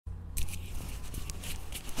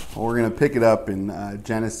Well, we're going to pick it up in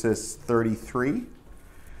Genesis 33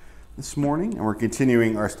 this morning, and we're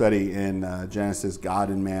continuing our study in Genesis, God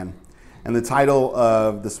and Man. And the title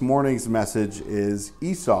of this morning's message is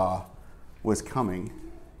Esau Was Coming.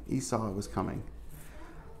 Esau was coming.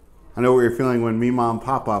 I know what you're feeling when me, Mom,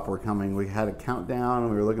 Pop were coming. We had a countdown,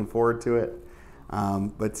 and we were looking forward to it.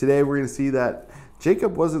 But today we're going to see that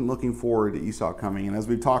Jacob wasn't looking forward to Esau coming. And as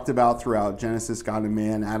we've talked about throughout Genesis, God and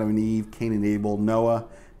Man, Adam and Eve, Cain and Abel, Noah,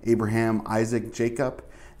 Abraham, Isaac, Jacob.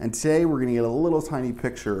 And today we're going to get a little tiny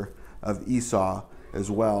picture of Esau as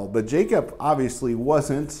well. But Jacob obviously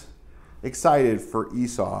wasn't excited for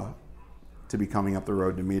Esau to be coming up the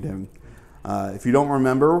road to meet him. If you don't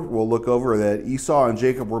remember, we'll look over that Esau and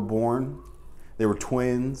Jacob were born. They were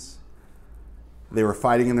twins. They were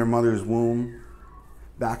fighting in their mother's womb,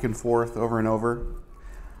 back and forth, over and over.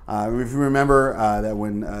 If you remember that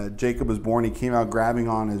when Jacob was born, he came out grabbing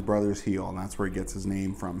on his brother's heel, and that's where he gets his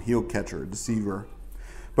name from, heel catcher, deceiver.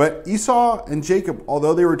 But Esau and Jacob,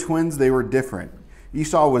 although they were twins, they were different.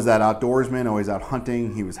 Esau was that outdoorsman, always out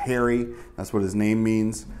hunting. He was hairy. That's what his name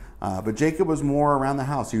means. But Jacob was more around the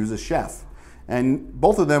house. He was a chef. And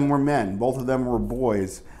both of them were men. Both of them were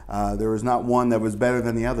boys. There was not one that was better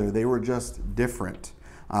than the other. They were just different.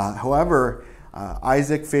 However,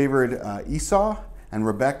 Isaac favored Esau, and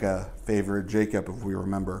Rebekah favored Jacob, if we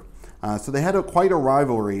remember. So they had quite a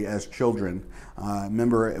rivalry as children.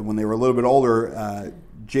 Remember, when they were a little bit older,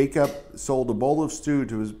 Jacob sold a bowl of stew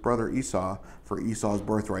to his brother Esau for Esau's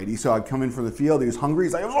birthright. Esau had come in from the field. He was hungry.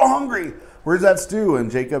 He's like, I'm so hungry. Where's that stew? And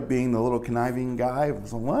Jacob, being the little conniving guy,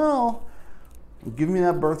 was like, well, give me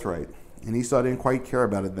that birthright. And Esau didn't quite care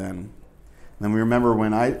about it then. And then we remember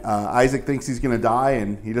when Isaac thinks he's going to die,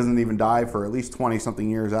 and he doesn't even die for at least 20-something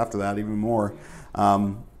years after that, even more.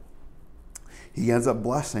 He ends up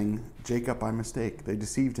blessing Jacob by mistake. They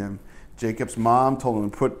deceived him. Jacob's mom told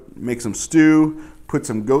him to make some stew, put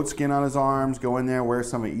some goat skin on his arms, go in there, wear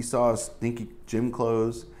some of Esau's stinky gym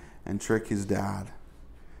clothes, and trick his dad.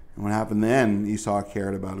 And what happened then, Esau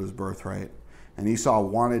cared about his birthright. And Esau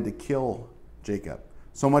wanted to kill Jacob.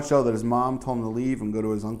 So much so that his mom told him to leave and go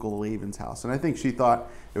to his uncle Laban's house. And I think she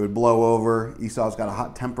thought it would blow over. Esau's got a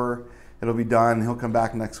hot temper. It'll be done. He'll come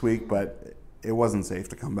back next week. But it wasn't safe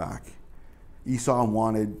to come back. Esau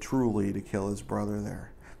wanted truly to kill his brother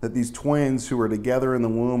there. That these twins who were together in the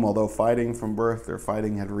womb, although fighting from birth, their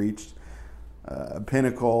fighting had reached a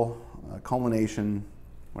pinnacle, a culmination,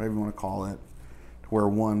 whatever you want to call it, to where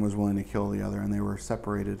one was willing to kill the other, and they were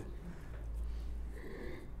separated.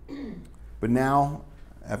 But now,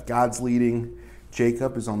 if God's leading,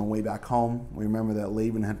 Jacob is on the way back home. We remember that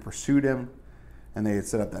Laban had pursued him, and they had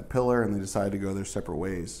set up that pillar, and they decided to go their separate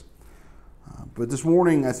ways. But this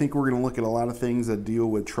morning, I think we're going to look at a lot of things that deal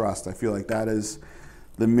with trust. I feel like that is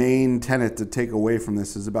the main tenet to take away from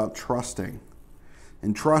this, is about trusting.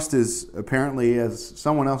 And trust is apparently, as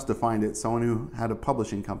someone else defined it, someone who had a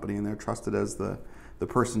publishing company, and they're trusted as the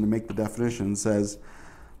person to make the definition, says,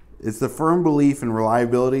 it's the firm belief in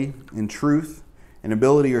reliability, in truth, in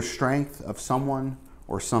ability or strength of someone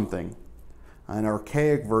or something. An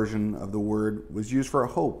archaic version of the word was used for a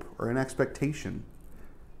hope or an expectation.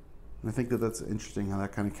 And I think that that's interesting how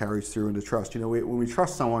that kind of carries through into trust. You know, when we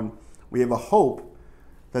trust someone, we have a hope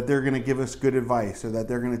that they're going to give us good advice or that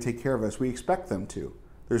they're going to take care of us. We expect them to.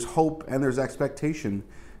 There's hope and there's expectation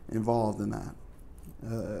involved in that.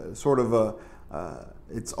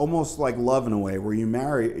 It's almost like love in a way, where you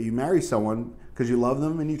marry someone because you love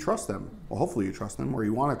them and you trust them. Well, hopefully you trust them, or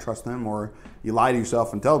you want to trust them, or you lie to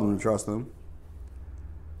yourself and tell them to trust them.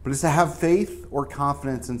 But it's to have faith or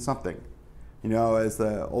confidence in something. You know, as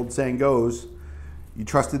the old saying goes, you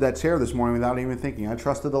trusted that chair this morning without even thinking. I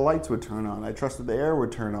trusted the lights would turn on. I trusted the air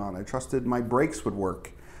would turn on. I trusted my brakes would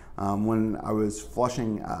work. When I was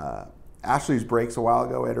flushing Ashley's brakes a while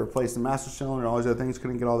ago, I had to replace the master cylinder and all these other things,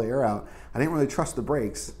 couldn't get all the air out. I didn't really trust the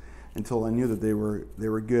brakes until I knew that they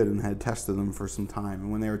were good and had tested them for some time.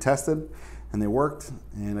 And when they were tested and they worked,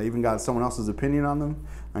 and I even got someone else's opinion on them,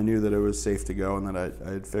 I knew that it was safe to go and that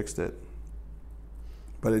I had fixed it.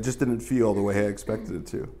 But it just didn't feel the way I expected it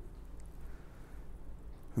to.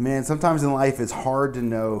 Man, sometimes in life it's hard to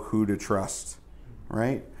know who to trust,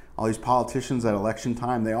 right? All these politicians at election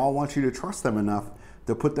time, they all want you to trust them enough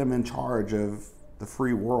to put them in charge of the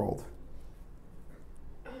free world.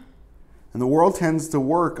 And the world tends to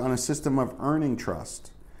work on a system of earning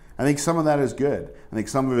trust. I think some of that is good. I think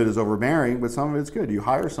some of it is overbearing, but some of it's good. You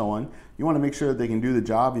hire someone, you want to make sure that they can do the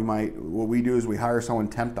job. What we do is we hire someone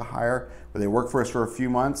temp to hire, where they work for us for a few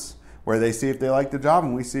months, where they see if they like the job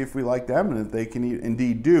and we see if we like them and if they can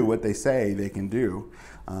indeed do what they say they can do.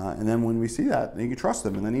 And then when we see that, then you can trust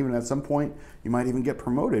them. And then even at some point, you might even get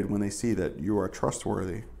promoted when they see that you are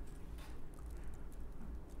trustworthy.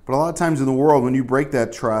 But a lot of times in the world, when you break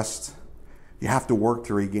that trust, you have to work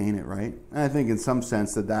to regain it, right? And I think in some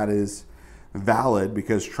sense that is valid,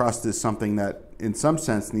 because trust is something that in some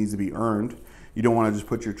sense needs to be earned. You don't want to just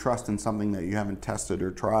put your trust in something that you haven't tested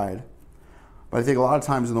or tried. But I think a lot of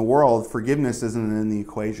times in the world, forgiveness isn't in the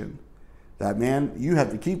equation. That, man, you have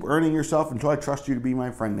to keep earning yourself until I trust you to be my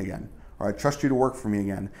friend again, or I trust you to work for me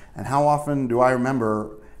again. And how often do I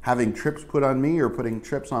remember having trips put on me or putting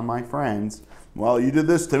trips on my friends? Well, you did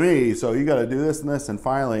this to me, so you got to do this and this. And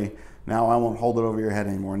finally, now I won't hold it over your head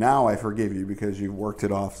anymore. Now I forgive you because you've worked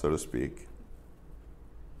it off, so to speak.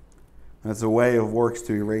 That's a way of works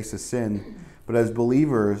to erase a sin. But as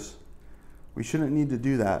believers, we shouldn't need to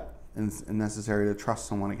do that and necessary to trust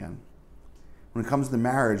someone again. When it comes to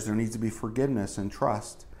marriage, there needs to be forgiveness and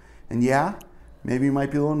trust. And yeah, maybe you might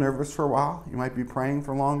be a little nervous for a while. You might be praying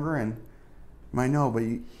for longer, and you might know, but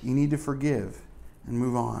you need to forgive and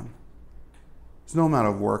move on. There's no amount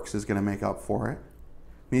of works is going to make up for it.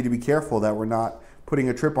 We need to be careful that we're not putting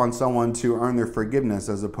a trip on someone to earn their forgiveness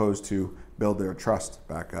as opposed to build their trust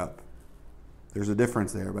back up. There's a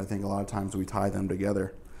difference there, but I think a lot of times we tie them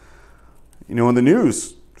together. In the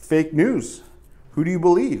news, fake news, who do you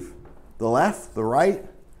believe? The left, the right,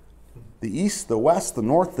 the east, the west, the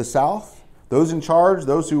north, the south? Those in charge,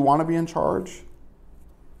 those who want to be in charge?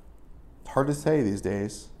 It's hard to say these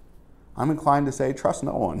days. I'm inclined to say trust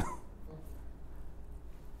no one.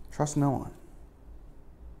 Trust no one.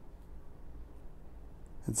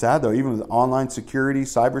 It's sad though, even with online security,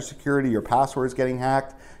 cybersecurity, your passwords getting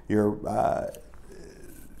hacked, your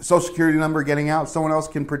social security number getting out, someone else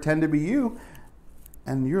can pretend to be you,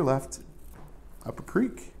 and you're left up a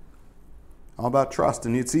creek. All about trust.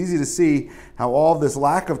 And it's easy to see how all this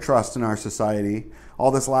lack of trust in our society,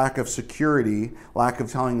 all this lack of security, lack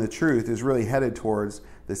of telling the truth is really headed towards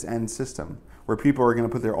this end system, where people are going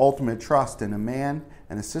to put their ultimate trust in a man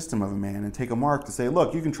and a system of a man and take a mark to say,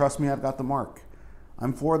 look, you can trust me, I've got the mark.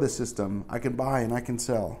 I'm for the system. I can buy and I can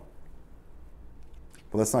sell.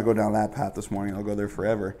 But let's not go down that path this morning. I'll go there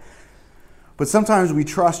forever. But sometimes we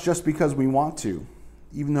trust just because we want to,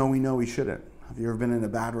 even though we know we shouldn't. Have you ever been in a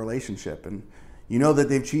bad relationship and you know that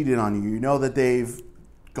they've cheated on you? You know that they've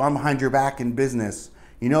gone behind your back in business.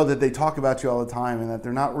 You know that they talk about you all the time and that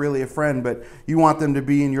they're not really a friend, but you want them to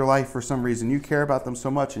be in your life for some reason. You care about them so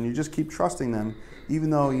much and you just keep trusting them even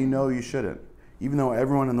though you know you shouldn't. Even though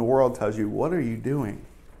everyone in the world tells you, what are you doing?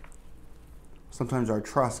 Sometimes our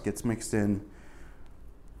trust gets mixed in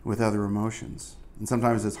with other emotions. And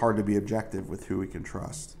sometimes it's hard to be objective with who we can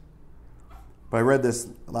trust. But I read this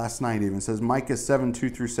last night even. It says, Micah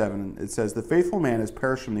 7:2-7. It says, the faithful man has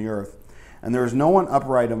perished from the earth, and there is no one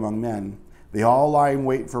upright among men. They all lie in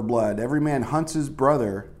wait for blood. Every man hunts his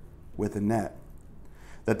brother with a net,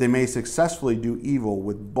 that they may successfully do evil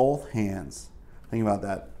with both hands. Think about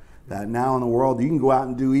that. That now in the world, you can go out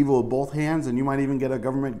and do evil with both hands, and you might even get a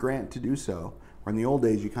government grant to do so. Where in the old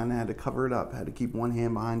days, you kind of had to cover it up, had to keep one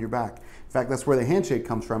hand behind your back. In fact, that's where the handshake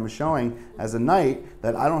comes from, is showing as a knight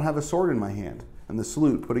that I don't have a sword in my hand. And the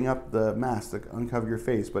salute, putting up the mask to uncover your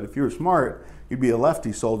face. But if you were smart, you'd be a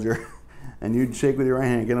lefty soldier, and you'd shake with your right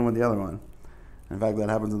hand and get him with the other one. In fact, that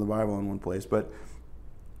happens in the Bible in one place. But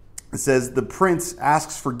it says, the prince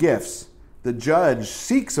asks for gifts. The judge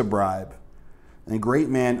seeks a bribe. And a great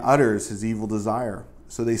man utters his evil desire.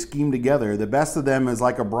 So they scheme together. The best of them is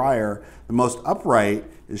like a briar. The most upright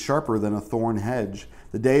is sharper than a thorn hedge.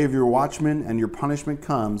 The day of your watchman and your punishment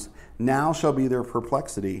comes. Now shall be their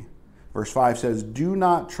perplexity. Verse 5 says, do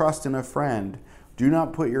not trust in a friend. Do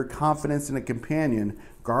not put your confidence in a companion.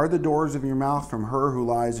 Guard the doors of your mouth from her who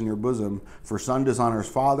lies in your bosom. For son dishonors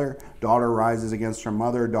father, daughter rises against her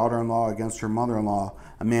mother, daughter-in-law against her mother-in-law.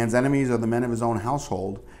 A man's enemies are the men of his own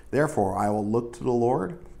household. Therefore, I will look to the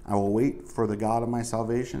Lord. I will wait for the God of my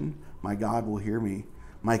salvation. My God will hear me.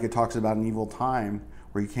 Micah talks about an evil time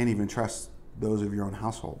where you can't even trust those of your own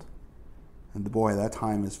household. And boy, that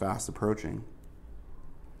time is fast approaching.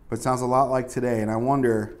 But it sounds a lot like today, and I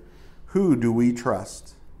wonder, who do we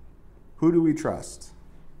trust? Who do we trust?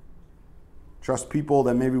 Trust people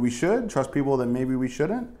that maybe we should? Trust people that maybe we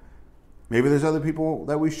shouldn't? Maybe there's other people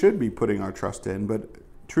that we should be putting our trust in, but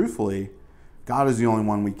truthfully, God is the only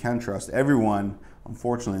one we can trust. Everyone,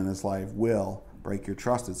 unfortunately, in this life will break your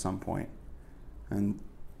trust at some point. And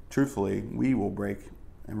truthfully, we will break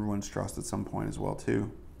everyone's trust at some point as well,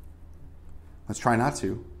 too. Let's try not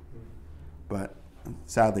to. But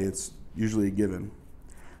sadly, it's usually a given.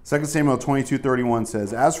 2 Samuel 22:31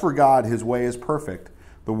 says, as for God, his way is perfect.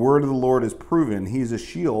 The word of the Lord is proven. He is a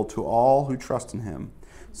shield to all who trust in him.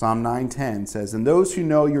 Psalm 9:10 says, "And those who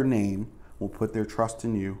know your name will put their trust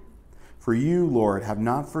in you. For you, Lord, have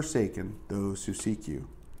not forsaken those who seek you."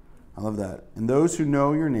 I love that. "And those who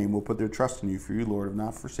know your name will put their trust in you. For you, Lord, have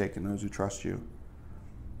not forsaken those who trust you."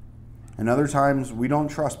 And other times, we don't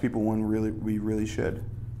trust people when we really should.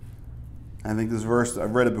 I think this verse,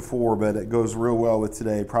 I've read it before, but it goes real well with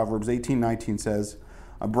today. Proverbs 18:19 says,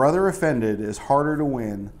 "A brother offended is harder to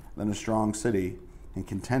win than a strong city, and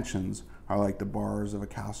contentions are like the bars of a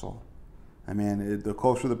castle." I mean, the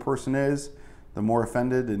closer the person is, the more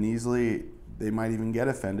offended, and easily they might even get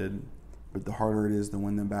offended, but the harder it is to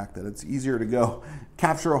win them back. That it's easier to go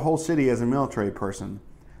capture a whole city as a military person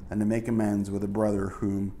than to make amends with a brother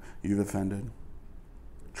whom you've offended.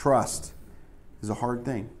 Trust is a hard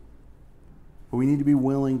thing, but we need to be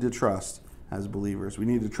willing to trust as believers. We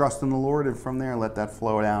need to trust in the Lord, and from there let that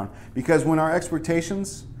flow down. Because when our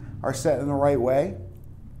expectations are set in the right way,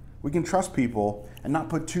 we can trust people and not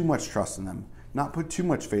put too much trust in them, not put too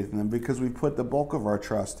much faith in them, because we put the bulk of our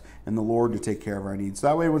trust in the Lord to take care of our needs.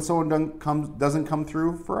 That way, when someone doesn't come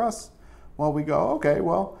through for us, well, we go, okay,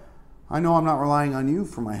 well, I know I'm not relying on you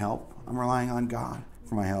for my help. I'm relying on God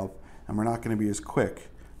for my help, and we're not going to be as quick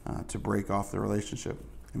to break off the relationship.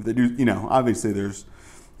 If they do, obviously if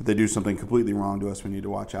they do something completely wrong to us, we need to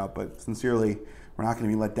watch out. But sincerely, we're not going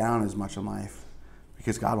to be let down as much in life,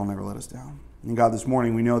 because God will never let us down. And God, this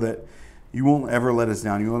morning, we know that you won't ever let us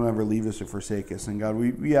down. You won't ever leave us or forsake us. And God,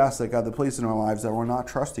 we ask that, God, the places in our lives that we're not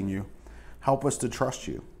trusting you, help us to trust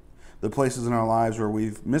you. The places in our lives where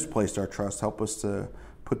we've misplaced our trust, help us to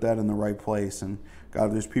put that in the right place. And God,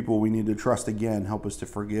 if there's people we need to trust again, help us to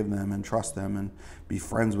forgive them and trust them and be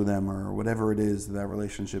friends with them, or whatever it is that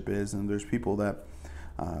relationship is. And there's people that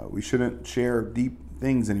we shouldn't share deep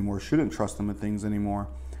things anymore, shouldn't trust them with things anymore,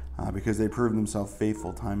 because they prove themselves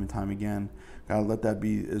faithful time and time again. God, let that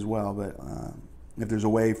be as well. But if there's a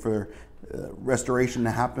way for restoration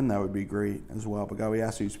to happen, that would be great as well. But God, we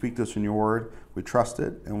ask you to speak to us in your word. We trust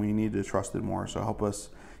it, and we need to trust it more. So help us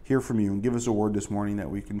hear from you and give us a word this morning that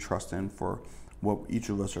we can trust in for what each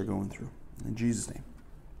of us are going through. In Jesus' name,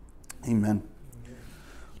 amen.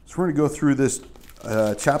 So we're going to go through this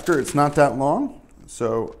chapter. It's not that long,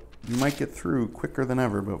 so you might get through quicker than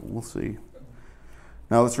ever, but we'll see.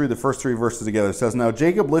 Now let's read the first 3 verses together. It says, "Now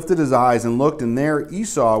Jacob lifted his eyes and looked, and there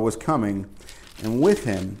Esau was coming, and with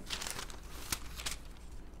him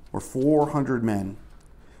were 400 men.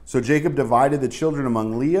 So Jacob divided the children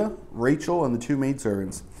among Leah, Rachel, and the 2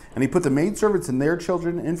 maidservants. And he put the maidservants and their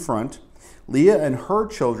children in front, Leah and her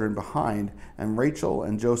children behind, and Rachel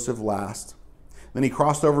and Joseph last. Then he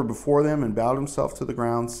crossed over before them and bowed himself to the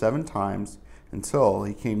ground 7 times until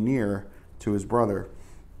he came near to his brother."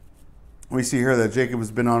 We see here that Jacob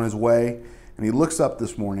has been on his way, and he looks up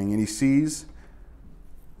this morning and he sees,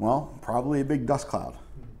 well, probably a big dust cloud.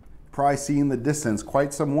 Probably see in the distance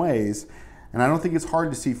quite some ways, and I don't think it's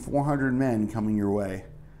hard to see 400 men coming your way.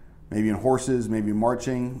 Maybe in horses, maybe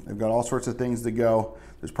marching. They've got all sorts of things to go.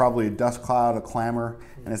 There's probably a dust cloud, a clamor,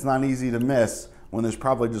 and it's not easy to miss when there's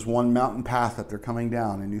probably just one mountain path that they're coming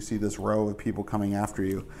down, and you see this row of people coming after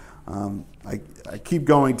you. I keep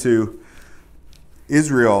going to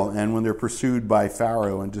Israel, and when they're pursued by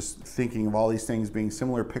Pharaoh, and just thinking of all these things being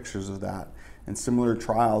similar pictures of that, and similar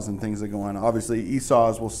trials and things that go on. Obviously, Esau,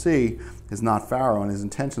 as we'll see, is not Pharaoh, and his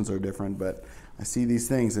intentions are different, but I see these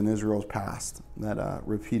things in Israel's past that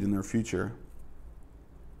repeat in their future.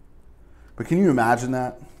 But can you imagine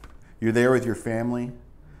that? You're there with your family.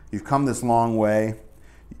 You've come this long way.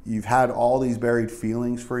 You've had all these buried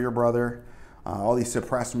feelings for your brother. All these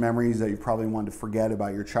suppressed memories that you probably wanted to forget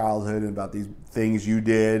about your childhood and about these things you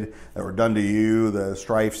did that were done to you, the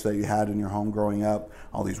strifes that you had in your home growing up,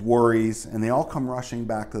 all these worries, and they all come rushing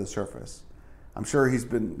back to the surface. I'm sure he's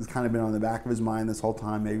kind of been on the back of his mind this whole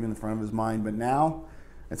time, maybe in the front of his mind, but now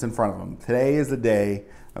it's in front of him. Today is the day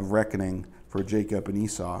of reckoning for Jacob and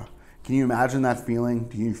Esau. Can you imagine that feeling?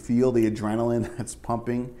 Do you feel the adrenaline that's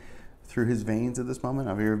pumping through his veins at this moment?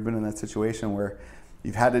 Have you ever been in that situation where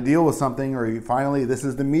you've had to deal with something, or this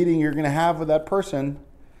is the meeting you're going to have with that person,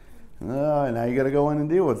 and now you got to go in and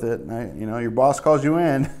deal with it. Now, your boss calls you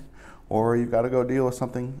in, or you've got to go deal with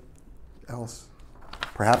something else.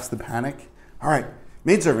 Perhaps the panic. All right,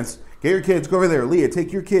 maidservants, get your kids, go over there. Leah,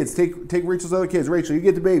 take your kids. Take Rachel's other kids. Rachel, you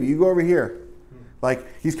get the baby. You go over here. Like,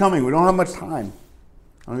 he's coming. We don't have much time.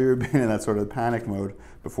 I don't know if you've ever been in that sort of panic mode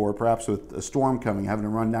before, perhaps with a storm coming, having to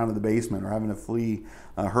run down to the basement, or having to flee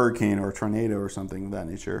a hurricane or a tornado or something of that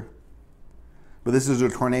nature. But this is a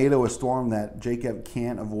tornado, a storm that Jacob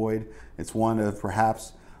can't avoid. It's one of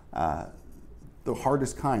perhaps the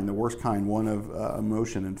hardest kind, the worst kind, one of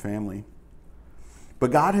emotion and family.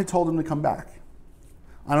 But God had told him to come back.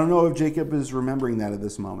 I don't know if Jacob is remembering that at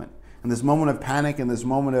this moment. In this moment of panic, in this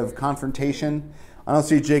moment of confrontation, I don't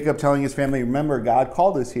see Jacob telling his family, remember, God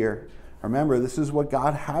called us here. Remember, this is what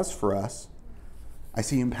God has for us. I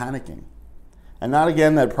see him panicking. And not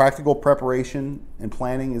again that practical preparation and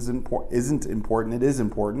planning isn't important. It is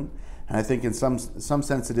important. And I think in some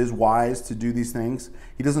sense it is wise to do these things.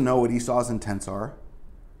 He doesn't know what Esau's intents are,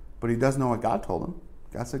 but he does know what God told him.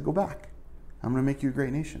 God said, go back. I'm going to make you a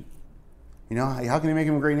great nation. How can he make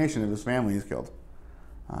him a great nation if his family is killed?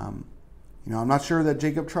 I'm not sure that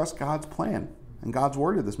Jacob trusts God's plan and God's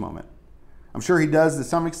word at this moment. I'm sure he does to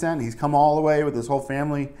some extent. He's come all the way with his whole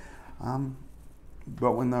family.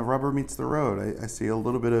 But when the rubber meets the road, I see a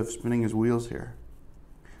little bit of spinning his wheels here.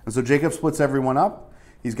 And so Jacob splits everyone up.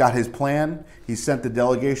 He's got his plan. He's sent the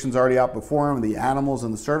delegations already out before him, the animals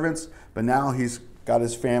and the servants. But now he's got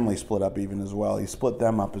his family split up even as well. He split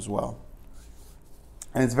them up as well.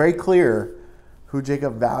 And it's very clear who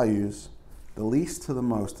Jacob values the least to the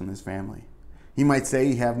most in his family. He might say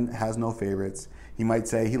he has no favorites. He might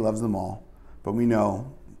say he loves them all. But we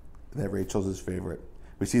know that Rachel's his favorite.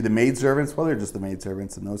 We see the maidservants, well, they're just the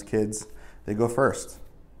maidservants, and those kids, they go first.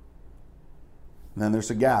 And then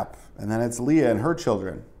there's a gap. And then it's Leah and her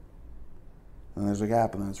children. And there's a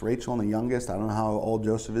gap. And then it's Rachel and the youngest. I don't know how old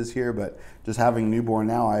Joseph is here, but just having a newborn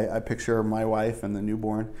now, I picture my wife and the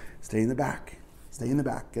newborn stay in the back. Stay in the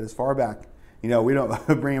back. Get as far back. We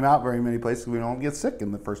don't bring them out very many places. We don't get sick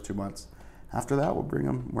in the first 2 months. After that, we'll bring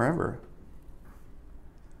them wherever.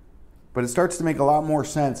 But it starts to make a lot more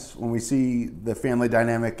sense when we see the family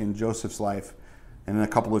dynamic in Joseph's life in a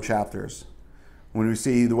couple of chapters. When we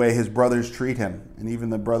see the way his brothers treat him, and even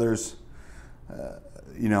the brothers, the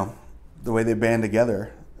way they band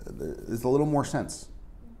together, there's a little more sense.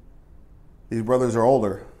 These brothers are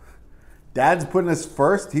older. Dad's putting us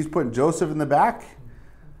first. He's putting Joseph in the back.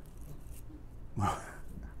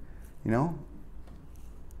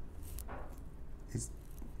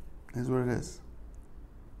 Is what it is.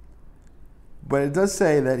 But it does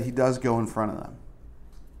say that he does go in front of them.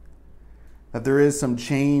 That there is some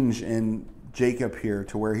change in Jacob here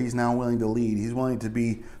to where he's now willing to lead. He's willing to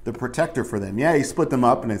be the protector for them. Yeah, he split them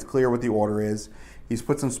up and it's clear what the order is. He's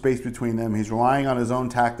put some space between them. He's relying on his own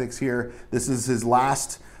tactics here. This is his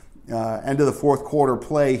last end of the fourth quarter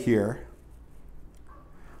play here.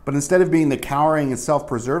 But instead of being the cowering and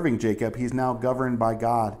self-preserving Jacob, he's now governed by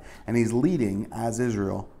God and he's leading as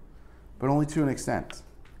Israel, but only to an extent.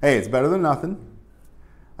 Hey, it's better than nothing.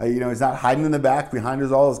 He's not hiding in the back behind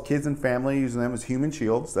all his kids and family, using them as human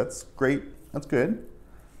shields. That's great. That's good.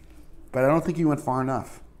 But I don't think he went far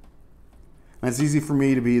enough. And it's easy for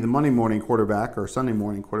me to be the Monday morning quarterback or Sunday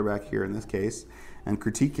morning quarterback here in this case and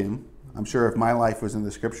critique him. I'm sure if my life was in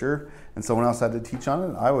the scripture and someone else had to teach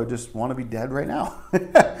on it, I would just want to be dead right now.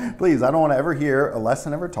 Please, I don't want to ever hear a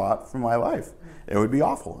lesson ever taught from my life. It would be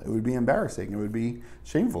awful. It would be embarrassing. It would be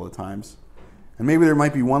shameful at times. And maybe there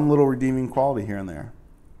might be one little redeeming quality here and there.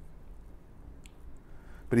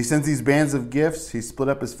 But he sends these bands of gifts. He split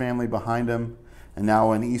up his family behind him. And now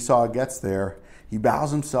when Esau gets there, he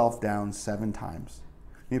bows himself down 7 times.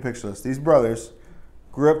 Can you picture this? These brothers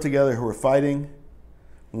grew up together who were fighting.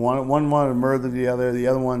 One wanted to murder the other. The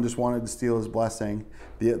other one just wanted to steal his blessing.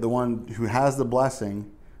 The one who has the blessing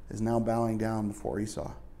is now bowing down before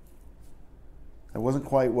Esau. That wasn't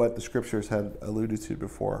quite what the scriptures had alluded to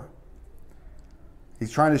before.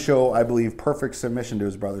 He's trying to show, I believe, perfect submission to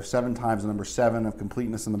his brother. 7 times, the number 7 of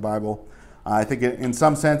completeness in the Bible. I think in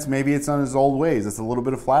some sense, maybe it's on his old ways. It's a little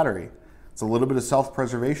bit of flattery. It's a little bit of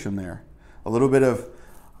self-preservation there. A little bit of,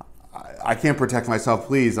 I can't protect myself,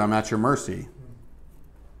 please, I'm at your mercy.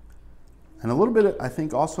 And a little bit, I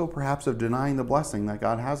think, also perhaps of denying the blessing that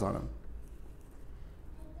God has on him.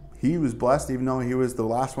 He was blessed, even though he was the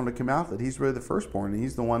last one to come out, that he's really the firstborn, and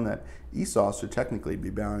he's the one that Esau should technically be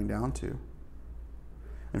bowing down to.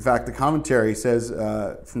 In fact, the commentary says,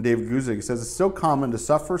 from David Guzik, it says, it's so common to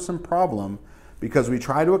suffer some problem because we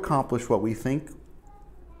try to accomplish what we think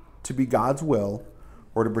to be God's will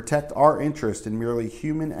or to protect our interest in merely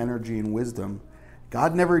human energy and wisdom.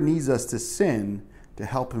 God never needs us to sin to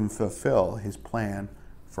help him fulfill his plan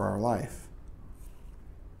for our life.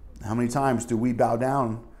 How many times do we bow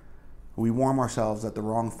down, we warm ourselves at the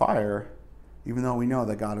wrong fire, even though we know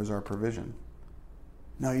that God is our provision?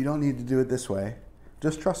 No, you don't need to do it this way.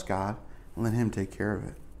 Just trust God and let him take care of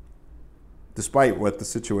it. Despite what the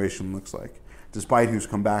situation looks like. Despite who's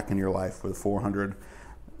come back in your life with 400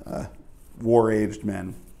 war-aged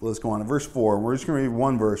men. Let's go on to verse 4. We're just going to read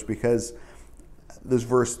one verse because this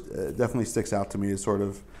verse definitely sticks out to me as sort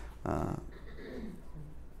of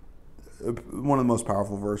one of the most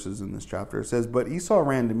powerful verses in this chapter. It says, but Esau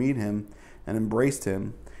ran to meet him and embraced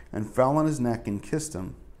him and fell on his neck and kissed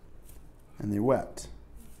him, and they wept.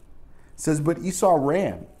 It says, but Esau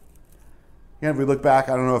ran. Again, if we look back,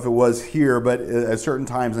 I don't know if it was here, but at certain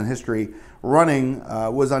times in history, running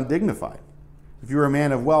was undignified. If you were a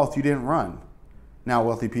man of wealth, you didn't run. Now,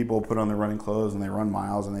 wealthy people put on their running clothes and they run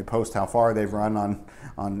miles and they post how far they've run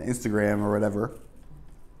on Instagram or whatever.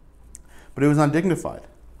 But it was undignified,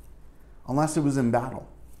 unless it was in battle.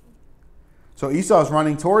 So Esau's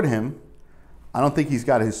running toward him. I don't think he's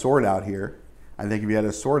got his sword out here. I think if he had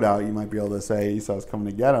his sword out, you might be able to say Esau's coming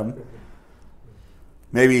to get him.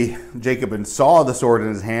 Maybe Jacob saw the sword in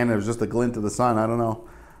his hand. It was just a glint of the sun. I don't know.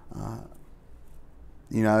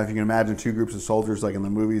 If you can imagine two groups of soldiers like in the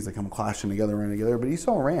movies, they come clashing together, running together. But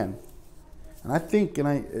Esau ran. And I think,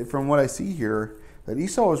 from what I see here, that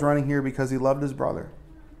Esau was running here because he loved his brother.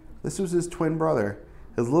 This was his twin brother.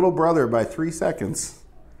 His little brother by 3 seconds.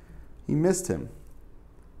 He missed him.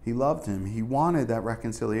 He loved him. He wanted that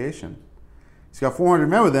reconciliation. He's got 400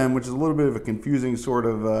 men with him, which is a little bit of a confusing sort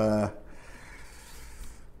of,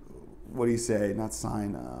 what do you say? Not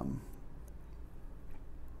sign.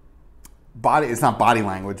 Body. It's not body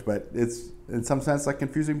language, but it's in some sense like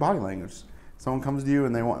confusing body language. Someone comes to you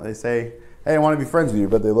and they say, hey, I want to be friends with you,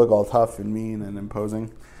 but they look all tough and mean and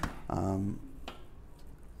imposing. But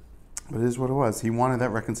it is what it was. He wanted that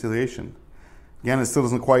reconciliation. Again, it still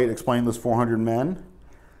doesn't quite explain those 400 men.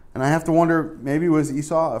 And I have to wonder, maybe was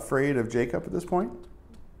Esau afraid of Jacob at this point?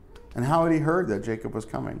 And how had he heard that Jacob was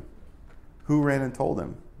coming? Who ran and told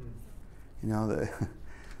him?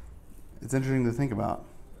 It's interesting to think about.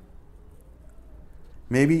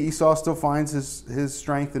 Maybe Esau still finds his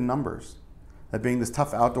strength in numbers. That being this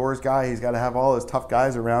tough outdoors guy, he's got to have all his tough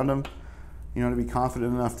guys around him, to be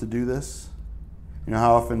confident enough to do this.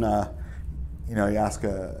 How often, you ask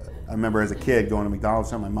I remember as a kid going to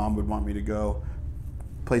McDonald's, my mom would want me to go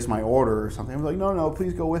place my order or something. I was like, no,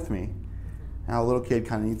 please go with me. And a little kid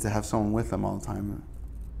kind of needs to have someone with them all the time.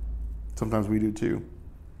 Sometimes we do too.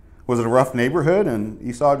 Was it a rough neighborhood and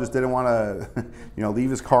Esau just didn't want to, leave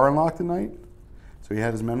his car unlocked at night? So he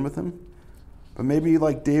had his men with him. But maybe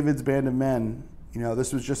like David's band of men,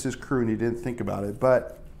 this was just his crew and he didn't think about it.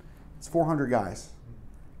 But it's 400 guys.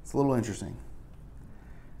 It's a little interesting.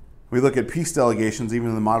 We look at peace delegations, even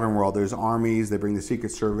in the modern world. There's armies, they bring the Secret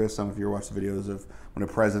Service. Some of you watch the videos of when a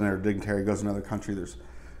president or dignitary goes to another country, there's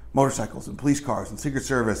motorcycles and police cars and Secret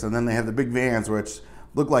Service, and then they have the big vans, which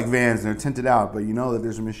look like vans and they're tinted out, but you know that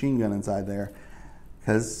there's a machine gun inside there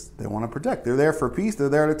because they want to protect. They're there for peace, they're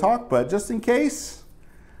there to talk, but just in case,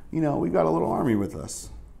 we've got a little army with us.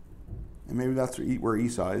 And maybe that's where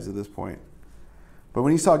Esau is at this point. But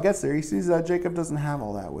when Esau gets there, he sees that Jacob doesn't have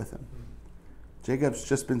all that with him. Jacob's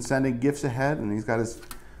just been sending gifts ahead, and he's got his,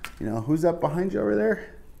 who's that behind you over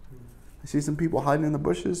there? I see some people hiding in the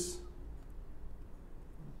bushes.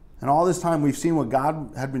 And all this time, we've seen what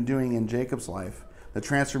God had been doing in Jacob's life, the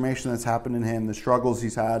transformation that's happened in him, the struggles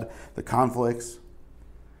he's had, the conflicts.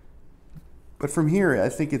 But from here, I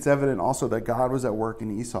think it's evident also that God was at work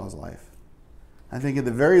in Esau's life. I think at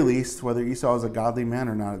the very least, whether Esau is a godly man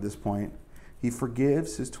or not at this point, he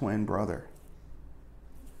forgives his twin brother.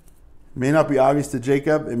 It may not be obvious to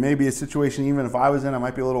Jacob. It may be a situation, even if I was in, I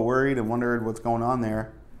might be a little worried and wondered what's going on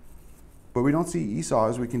there. But we don't see Esau,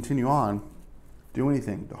 as we continue on, do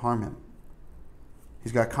anything to harm him.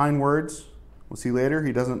 He's got kind words. We'll see later.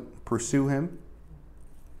 He doesn't pursue him.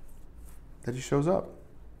 That he shows up.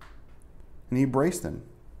 And he embraced him.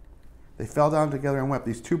 They fell down together and wept.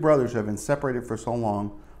 These two brothers who have been separated for so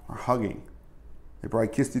long are hugging. They probably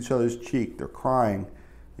kissed each other's cheek. They're crying.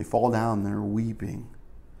 They fall down. They're weeping.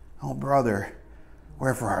 Oh, brother,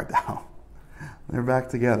 wherefore art thou? They're back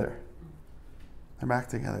together. They're back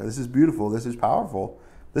together. This is beautiful. This is powerful.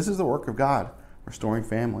 This is the work of God, restoring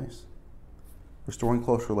families, restoring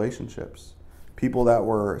close relationships. People that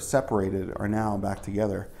were separated are now back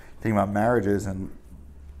together. Thinking about marriages, and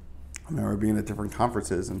I remember being at different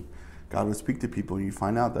conferences, and God would speak to people, and you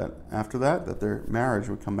find out that after that their marriage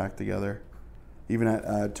would come back together. Even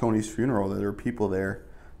at Tony's funeral, there were people there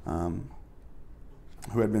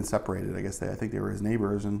who had been separated. I think they were his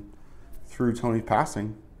neighbors, and through Tony's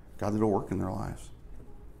passing, God did a work in their lives.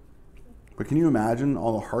 But can you imagine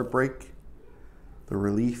all the heartbreak, the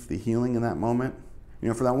relief, the healing in that moment?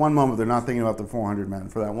 For that one moment, they're not thinking about the 400 men.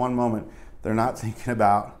 For that one moment, they're not thinking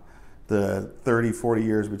about the 30, 40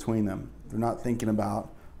 years between them. They're not thinking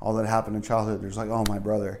about all that happened in childhood. They're just like, oh, my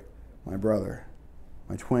brother,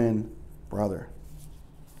 my twin brother.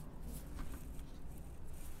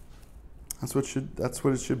 That's what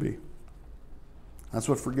it should be. That's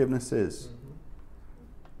what forgiveness is.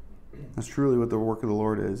 That's truly what the work of the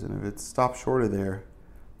Lord is. And if it stops short of there,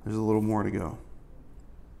 There's a little more to go.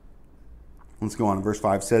 Let's go on. Verse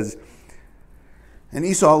 5 says, and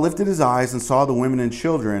Esau lifted his eyes and saw the women and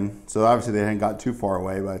children. So obviously they hadn't got too far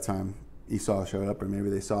away by the time Esau showed up, or maybe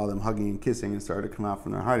they saw them hugging and kissing and started to come out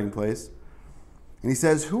from their hiding place. And he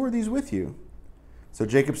says, who are these with you? So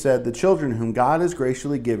Jacob said, the children whom God has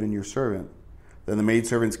graciously given your servant. Then the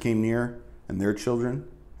maidservants came near, and their children,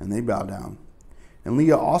 and they bowed down. And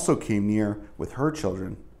Leah also came near with her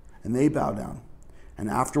children, and they bowed down. And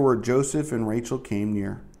afterward Joseph and Rachel came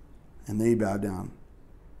near, and they bowed down.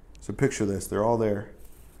 So picture this, they're all there,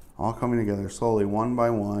 all coming together slowly, one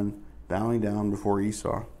by one, bowing down before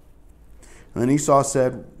Esau. And then Esau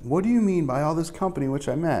said, what do you mean by all this company which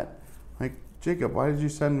I met? Like, Jacob, why did you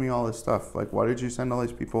send me all this stuff? Like, why did you send all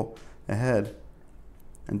these people ahead?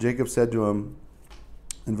 And Jacob said to him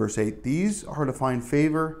in verse 8, these are to find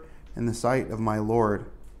favor in the sight of my Lord.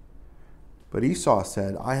 But Esau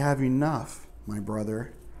said, I have enough, my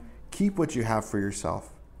brother. Keep what you have for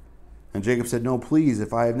yourself. And Jacob said, no, please,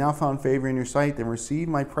 if I have now found favor in your sight, then receive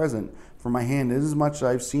my present from my hand, inasmuch as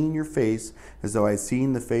I have seen your face as though I had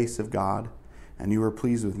seen the face of God, and you are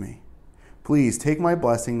pleased with me. Please take my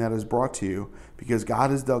blessing that is brought to you, because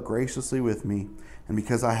God has dealt graciously with me, and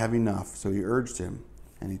because I have enough. So he urged him,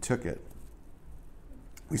 and he took it.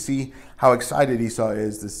 We see how excited Esau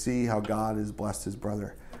is to see how God has blessed his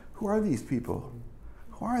brother. Who are these people?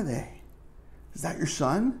 Who are they? Is that your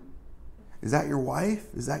son? Is that your wife?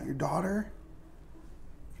 Is that your daughter?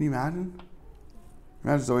 Can you imagine?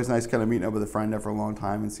 Imagine it's always nice kind of meeting up with a friend after a long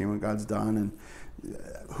time and seeing what God's done. And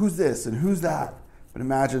who's this and who's that? But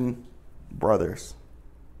imagine brothers.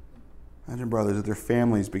 Imagine brothers, that their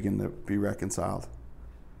families begin to be reconciled.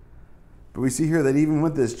 But we see here that even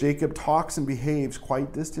with this, Jacob talks and behaves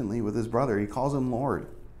quite distantly with his brother. He calls him Lord.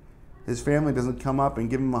 His family doesn't come up and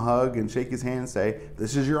give him a hug and shake his hand and say,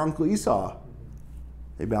 this is your Uncle Esau.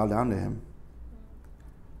 They bow down to him.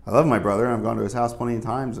 I love my brother, and I've gone to his house plenty of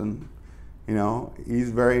times, and he's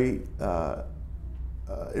very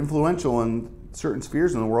influential in certain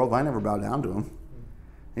spheres in the world, but I never bow down to him. And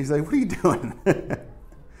he's like, what are you doing?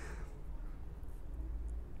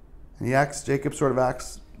 And Jacob sort of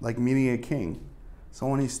acts like meeting a king,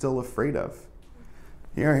 someone he's still afraid of.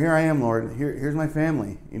 Here I am, Lord. Here's my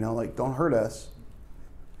family. Don't hurt us.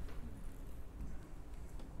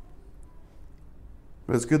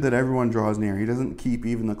 But it's good that everyone draws near. He doesn't keep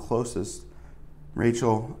even the closest,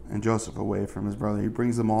 Rachel and Joseph, away from his brother. He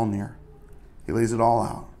brings them all near. He lays it all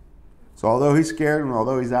out. So although he's scared and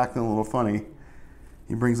although he's acting a little funny,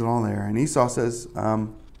 he brings it all there. And Esau says,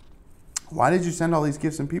 why did you send all these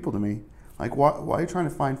gifts and people to me? Like, why are you trying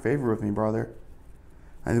to find favor with me, brother?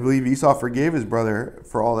 I believe Esau forgave his brother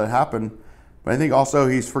for all that happened, but I think also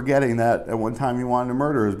he's forgetting that at one time he wanted to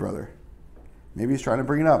murder his brother. Maybe he's trying to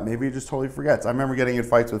bring it up. Maybe he just totally forgets. I remember getting in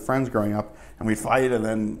fights with friends growing up, and we'd fight, and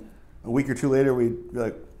then a week or two later, we'd be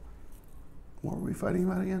like, what were we fighting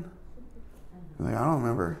about again? I'm like, I don't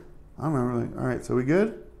remember. Like, all right, so we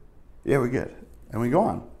good? Yeah, we good. And we go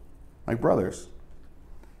on, like brothers.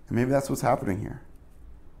 And maybe that's what's happening here.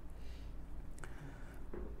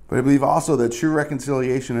 But I believe also that true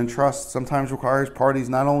reconciliation and trust sometimes requires parties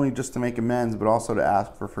not only just to make amends, but also to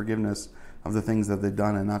ask for forgiveness of the things that they've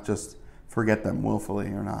done and not just forget them willfully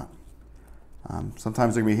or not.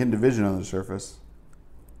 Sometimes there can be hidden division on the surface.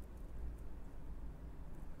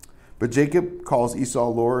 But Jacob calls Esau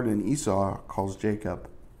Lord, and Esau calls Jacob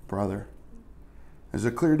brother. There's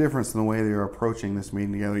a clear difference in the way they are approaching this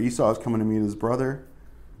meeting together. Esau is coming to meet his brother.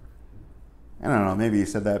 And I don't know, maybe he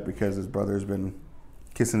said that because his brother's been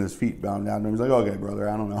kissing his feet, bowing down to him. He's like, okay, brother,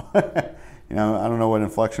 I don't know. I don't know what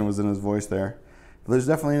inflection was in his voice there. But there's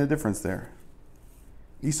definitely a difference there.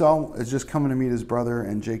 Esau is just coming to meet his brother,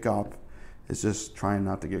 and Jacob is just trying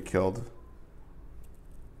not to get killed.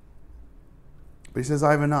 But he says,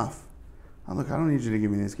 I have enough. Oh, look, I don't need you to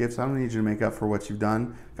give me these gifts. I don't need you to make up for what you've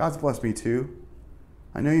done. God's blessed me too.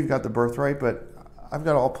 I know you've got the birthright, but I've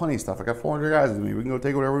got plenty of stuff. I got 400 guys with me. We can go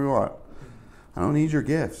take whatever we want. I don't need your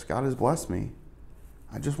gifts. God has blessed me.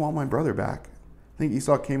 I just want my brother back. I think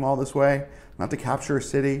Esau came all this way, not to capture a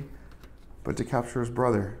city, but to capture his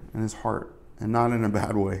brother and his heart, and not in a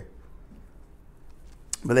bad way.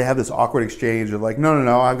 But they have this awkward exchange of like,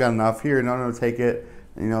 no, I've got enough. Here, no, take it.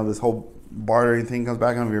 And, this whole bartering thing comes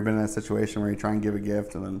back. I don't know if you've ever been in that situation where you try and give a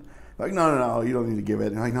gift, and then like, no, you don't need to give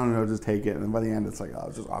it. And like, no, just take it. And then by the end, it's like, oh,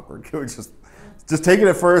 it's just awkward. Can we just take it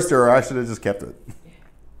at first, or I should have just kept it.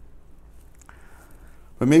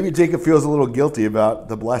 But maybe Jacob feels a little guilty about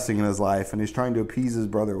the blessing in his life, and he's trying to appease his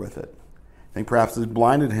brother with it. I think perhaps it's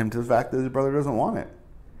blinded him to the fact that his brother doesn't want it.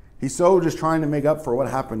 He's so just trying to make up for what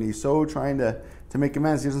happened. He's so trying to make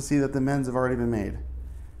amends. He doesn't see that the amends have already been made.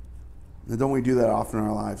 And don't we do that often in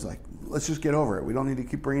our lives? Like, let's just get over it. We don't need to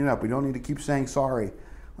keep bringing it up. We don't need to keep saying sorry.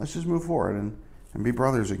 Let's just move forward and be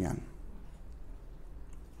brothers again.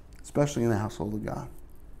 Especially in the household of God.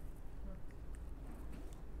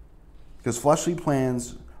 Because fleshly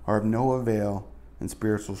plans are of no avail in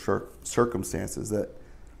spiritual circumstances. That,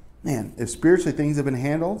 man, if spiritually things have been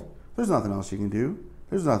handled, there's nothing else you can do.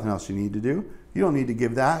 There's nothing else you need to do. You don't need to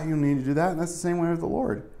give that. You don't need to do that. And that's the same way with the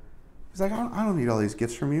Lord. He's like, I don't need all these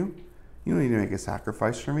gifts from you. You don't need to make a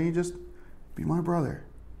sacrifice for me. Just be my brother.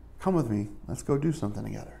 Come with me. Let's go do something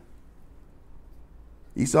together.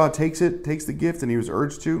 Esau takes the gift, and he was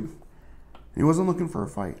urged to. He wasn't looking for a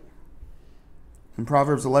fight. And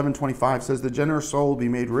Proverbs 11:25 says, the generous soul will be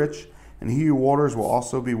made rich, and he who waters will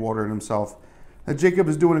also be watered himself. That Jacob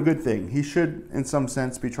is doing a good thing. He should, in some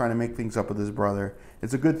sense, be trying to make things up with his brother.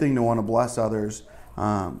 It's a good thing to want to bless others.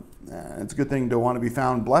 It's a good thing to want to be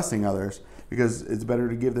found blessing others, because it's better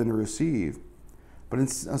to give than to receive. But in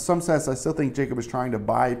some sense, I still think Jacob is trying to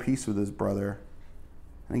buy peace with his brother.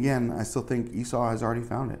 And again, I still think Esau has already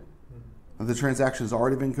found it. The transaction has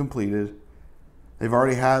already been completed. They've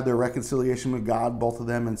already had their reconciliation with God, both of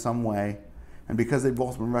them in some way. And because they've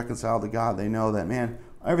both been reconciled to God, they know that, man,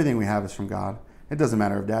 everything we have is from God. It doesn't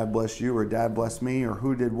matter if Dad blessed you or Dad blessed me or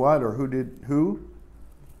who did what or who did who.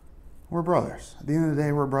 We're brothers. At the end of the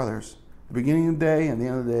day, we're brothers. At the beginning of the day and the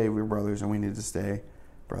end of the day, we're brothers, and we need to stay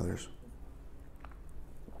brothers.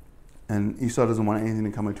 And Esau doesn't want anything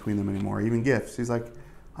to come between them anymore, even gifts. He's like,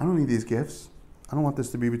 I don't need these gifts. I don't want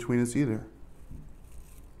this to be between us either.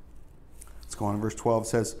 Let's go on. Verse 12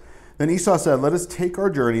 says, then Esau said, let us take our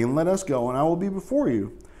journey and let us go, and I will be before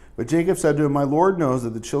you. But Jacob said to him, my Lord knows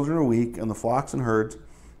that the children are weak, and the flocks and herds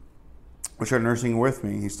which are nursing with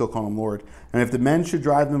me. He's still calling him Lord. And if the men should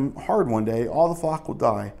drive them hard one day, all the flock will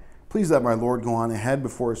die. Please let my Lord go on ahead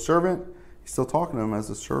before his servant. He's still talking to him as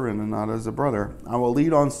a servant and not as a brother. I will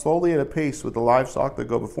lead on slowly at a pace with the livestock that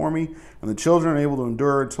go before me, and the children are able to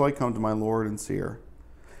endure until I come to my Lord and seer.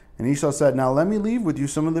 And Esau said, now let me leave with you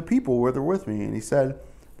some of the people that are with me. And he said,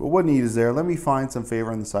 but what need is there? Let me find some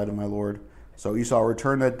favor in the sight of my Lord. So Esau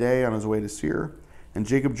returned that day on his way to Seir, and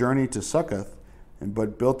Jacob journeyed to Succoth,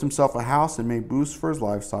 but built himself a house and made booths for his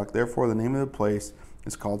livestock. Therefore the name of the place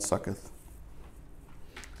is called Succoth.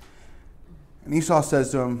 And Esau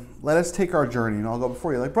says to him, let us take our journey, and I'll go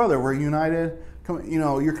before you. Like, brother, we're united. Come,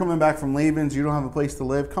 you're coming back from Laban's. You don't have a place to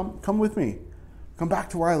live. Come with me. Come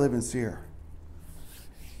back to where I live in Seir.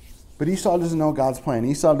 But Esau doesn't know God's plan.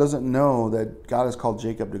 Esau doesn't know that God has called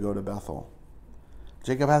Jacob to go to Bethel.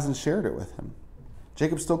 Jacob hasn't shared it with him.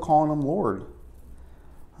 Jacob's still calling him Lord.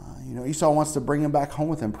 Esau wants to bring him back home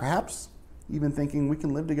with him, perhaps even thinking we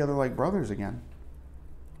can live together like brothers again.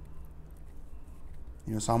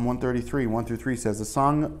 Psalm 133, 1-3 says, a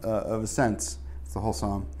song of ascents. It's the whole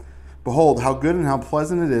psalm. Behold, how good and how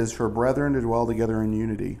pleasant it is for brethren to dwell together in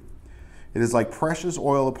unity. It is like precious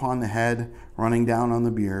oil upon the head, running down on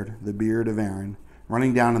the beard of Aaron,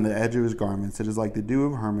 running down on the edge of his garments. It is like the dew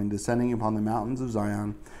of Hermon descending upon the mountains of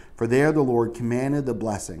Zion. For there the Lord commanded the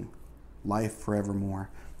blessing, life forevermore.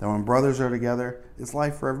 That when brothers are together, it's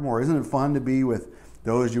life forevermore. Isn't it fun to be with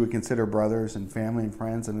those you would consider brothers and family and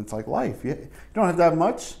friends? And it's like life. You don't have to have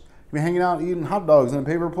much. You're hanging out eating hot dogs on a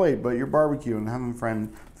paper plate, but you're barbecuing and having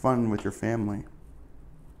fun with your family.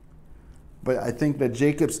 But I think that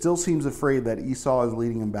Jacob still seems afraid that Esau is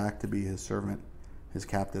leading him back to be his servant, his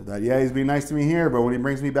captive. That, yeah, he's being nice to me here, but when he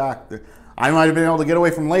brings me back, I might have been able to get away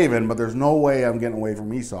from Laban, but there's no way I'm getting away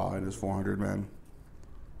from Esau and his 400 men.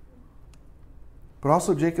 But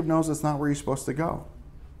also Jacob knows that's not where he's supposed to go.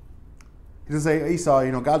 He doesn't say, Esau,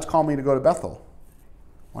 God's called me to go to Bethel.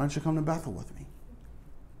 Why don't you come to Bethel with me?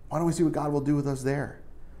 Why don't we see what God will do with us there?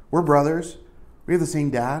 We're brothers. We have the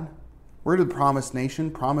same dad. We're the promised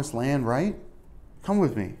nation, promised land, right? Come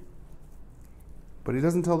with me. But he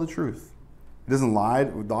doesn't tell the truth. He doesn't lie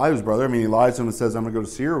to his brother. He lies to him and says, I'm going to go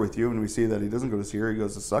to Seir with you. And we see that he doesn't go to Seir. He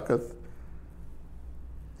goes to Succoth.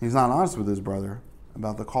 He's not honest with his brother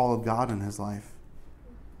about the call of God in his life.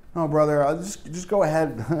 No, brother, just go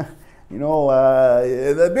ahead.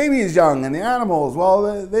 The baby is young and the animals,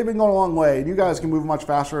 well, they've been going a long way. And you guys can move much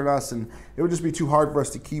faster than us, and it would just be too hard for us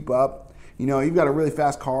to keep up. You've got a really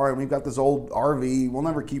fast car, and we've got this old RV. We'll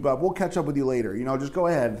never keep up. We'll catch up with you later. Just go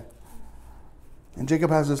ahead. And Jacob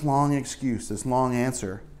has this long excuse, this long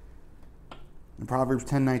answer. And Proverbs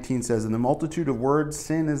 10:19 says, in the multitude of words,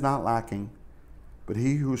 sin is not lacking, but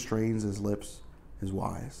he who restrains his lips is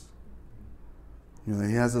wise.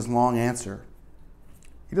 He has this long answer.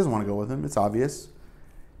 He doesn't want to go with him. It's obvious.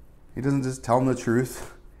 He doesn't just tell him the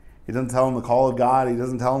truth. He doesn't tell him the call of God. He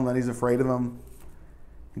doesn't tell him that he's afraid of him.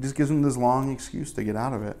 He just gives him this long excuse to get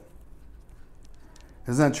out of it.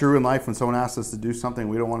 Isn't that true in life when someone asks us to do something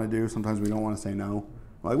we don't want to do? Sometimes we don't want to say no.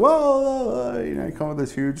 Like, well, you come with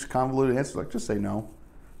this huge convoluted answer, like just say no,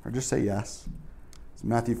 or just say yes. It's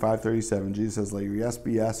Matthew 5:37. Jesus says, "Let your yes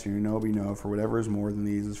be yes, and your no be no. For whatever is more than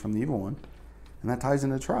these is from the evil one." And that ties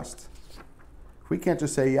into trust. If we can't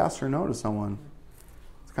just say yes or no to someone,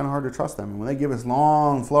 it's kind of hard to trust them. And when they give us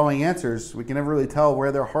long, flowing answers, we can never really tell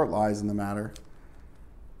where their heart lies in the matter.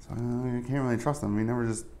 So I can't really trust them. I mean, never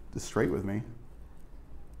just straight with me.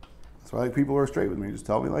 That's why I like people who are straight with me. Just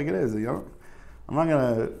tell me like it is. You know, I'm not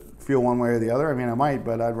going to feel one way or the other. I mean, I might,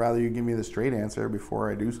 but I'd rather you give me the straight answer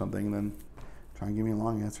before I do something than try and give me a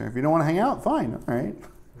long answer. If you don't want to hang out, fine. All right.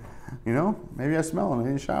 You know, maybe I smell and I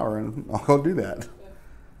need a shower, and I'll go do that.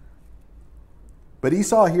 But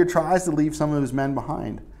Esau here tries to leave some of his men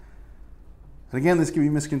behind. And again, this can be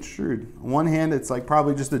misconstrued. On one hand, it's like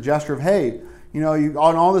probably just a gesture of, hey, you know, you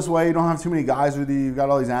on all this way, you don't have too many guys with you, you've got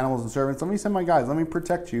all these animals and servants. Let me send my guys. Let me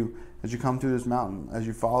protect you as you come through this mountain, as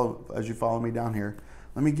you follow me down here.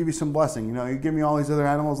 Let me give you some blessing. You know, you give me all these other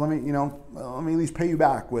animals. Let me at least pay you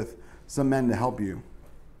back with some men to help you.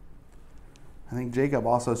 I think Jacob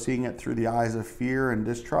also seeing it through the eyes of fear and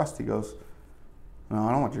distrust. He goes, no,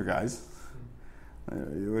 I don't want your guys.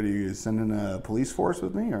 What are you sending a police force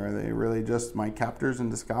with me? Or are they really just my captors in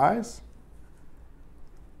disguise?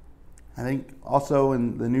 I think also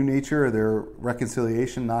in the new nature of their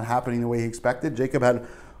reconciliation not happening the way he expected, Jacob had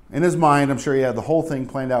in his mind, I'm sure he had the whole thing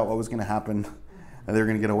planned out, what was going to happen, and they were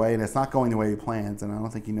going to get away, and it's not going the way he plans, and I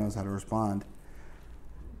don't think he knows how to respond.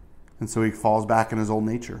 And so he falls back in his old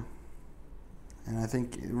nature. And I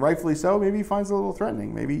think rightfully so, maybe he finds it a little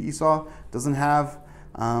threatening. Maybe Esau doesn't have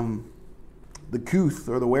the couth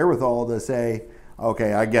or the wherewithal to say,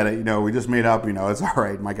 okay, I get it, you know, we just made up, you know, it's all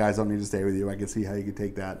right, my guys don't need to stay with you. I can see how you could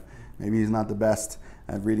take that. Maybe he's not the best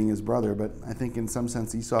at reading his brother, but I think in some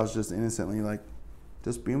sense Esau's just innocently like,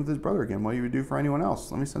 just being with his brother again, what you would do for anyone else.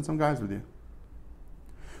 Let me send some guys with you.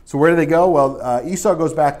 So where do they go? Well, Esau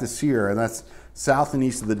goes back to Seir, and that's south and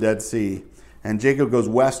east of the Dead Sea. And Jacob goes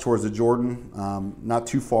west towards the Jordan, not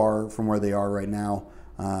too far from where they are right now,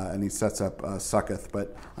 and he sets up Succoth.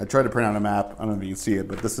 But I tried to print out a map. I don't know if you can see it,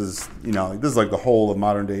 but this is, you know, this is like the whole of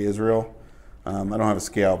modern-day Israel. I don't have a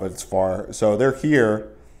scale, but it's far. So they're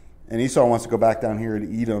here, and Esau wants to go back down here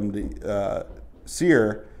to Edom, to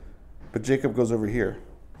Seir, but Jacob goes over here.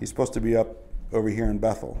 He's supposed to be up over here in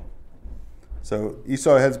Bethel. So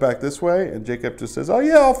Esau heads back this way, and Jacob just says, oh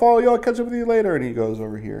yeah, I'll follow you, I'll catch up with you later, and he goes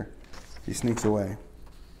over here. He sneaks away.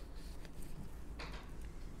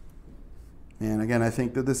 And again, I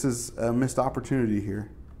think that this is a missed opportunity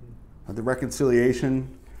here. The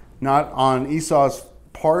reconciliation, not on Esau's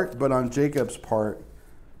part, but on Jacob's part,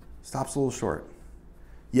 stops a little short.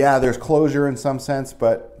 Yeah, there's closure in some sense,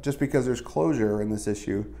 but just because there's closure in this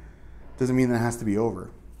issue doesn't mean that it has to be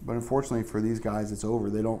over. But unfortunately for these guys, it's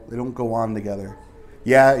over. They don't go on together.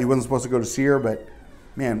 Yeah, he wasn't supposed to go to Seir, but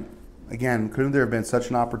man, again, couldn't there have been such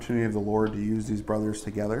an opportunity of the Lord to use these brothers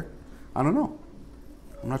together? I don't know.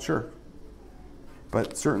 I'm not sure.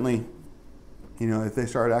 But certainly, you know, if they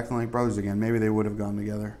started acting like brothers again, maybe they would have gone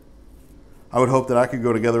together. I would hope that I could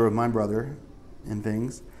go together with my brother in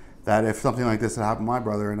things, that if something like this had happened to my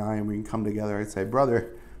brother and I, and we can come together, I'd say,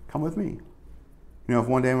 brother, come with me. You know, if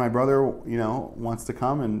one day my brother, you know, wants to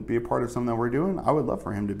come and be a part of something that we're doing, I would love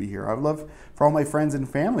for him to be here. I would love for all my friends and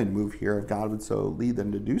family to move here if God would so lead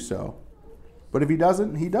them to do so. But if he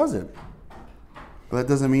doesn't, he doesn't. But that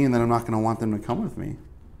doesn't mean that I'm not going to want them to come with me.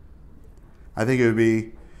 I think it would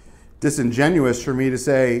be disingenuous for me to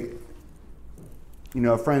say, you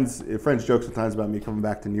know, friends joke sometimes about me coming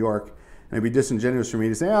back to New York, and it'd be disingenuous for me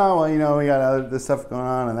to say, oh, well, you know, we got this stuff going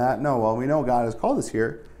on and that. No, well, we know God has called us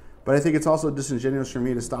here. But I think it's also disingenuous for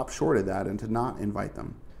me to stop short of that and to not invite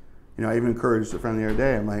them. You know, I even encouraged a friend the other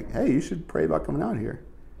day. I'm like, hey, you should pray about coming out here.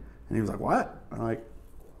 And he was like, what? I'm like,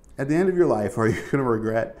 at the end of your life, are you going to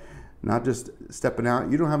regret not just stepping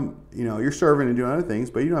out? You don't have, you know, you're serving and doing other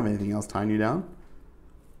things, but you don't have anything else tying you down.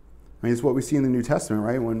 I mean, it's what we see in the New Testament,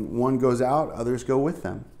 right? When one goes out, others go with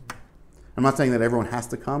them. I'm not saying that everyone has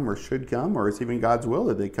to come or should come, or it's even God's will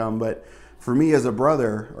that they come, but for me as a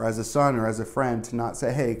brother or as a son or as a friend to not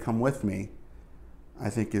say, hey, come with me, I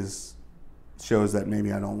think shows that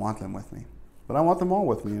maybe I don't want them with me. But I want them all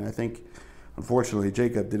with me. And I think, unfortunately,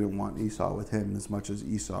 Jacob didn't want Esau with him as much as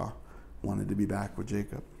Esau wanted to be back with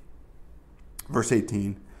Jacob. Verse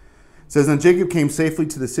 18 says, then Jacob came safely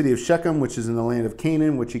to the city of Shechem, which is in the land of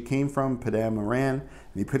Canaan, which he came from, Padam Aram,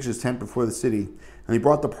 and he pitched his tent before the city. And he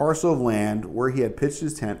brought the parcel of land where he had pitched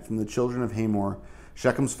his tent from the children of Hamor,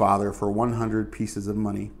 Shechem's father, for 100 pieces of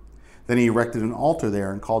money. Then he erected an altar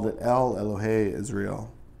there and called it El Elohe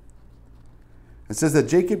Israel. It says that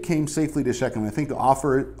Jacob came safely to Shechem. I think the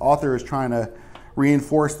author is trying to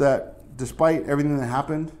reinforce that despite everything that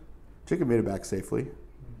happened, Jacob made it back safely.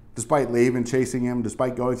 Despite Laban chasing him,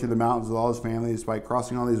 despite going through the mountains with all his family, despite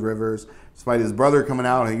crossing all these rivers, despite his brother coming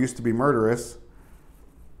out who used to be murderous,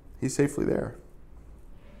 he's safely there.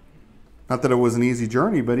 Not that it was an easy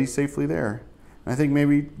journey, but he's safely there. And I think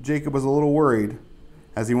maybe Jacob was a little worried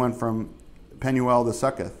as he went from Penuel to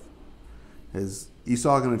Succoth. Is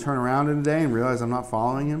Esau going to turn around in a day and realize I'm not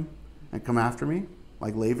following him and come after me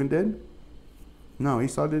like Laban did? No,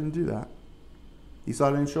 Esau didn't do that.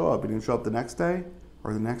 Esau didn't show up. He didn't show up the next day,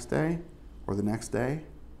 or the next day, or the next day.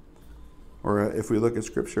 Or if we look at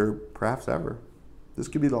Scripture, perhaps ever. This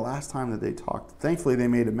could be the last time that they talked. Thankfully, they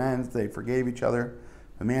made amends. They forgave each other.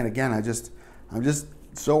 But man, again, I'm just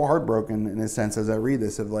so heartbroken in a sense as I read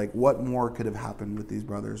this of like what more could have happened with these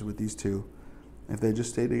brothers, with these two, if they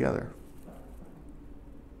just stayed together.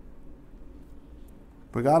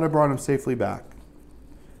 But God had brought him safely back.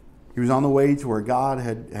 He was on the way to where God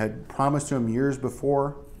had promised to him years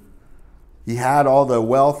before. He had all the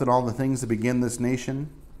wealth and all the things to begin this nation.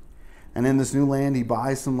 And in this new land, he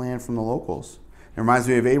buys some land from the locals. It reminds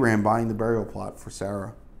me of Abraham buying the burial plot for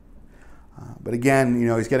Sarah. But again,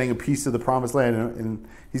 he's getting a piece of the promised land, and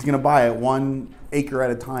he's going to buy it 1 acre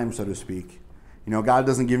at a time, so to speak. God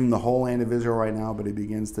doesn't give him the whole land of Israel right now, but he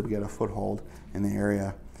begins to get a foothold in the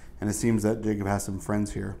area. And it seems that Jacob has some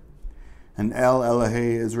friends here. And El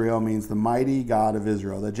Elohe Israel means the mighty God of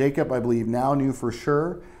Israel. That Jacob, I believe, now knew for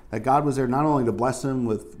sure that God was there not only to bless him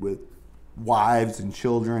with wives and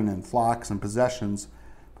children and flocks and possessions,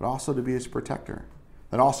 but also to be his protector.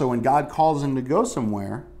 That also when God calls him to go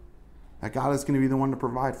somewhere, that God is going to be the one to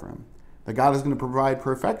provide for him. That God is going to provide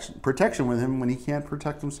protection with him when he can't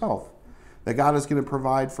protect himself. That God is going to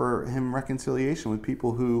provide for him reconciliation with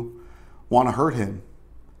people who want to hurt him.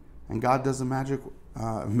 And God does a magic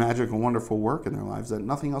and wonderful work in their lives that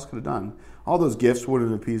nothing else could have done. All those gifts would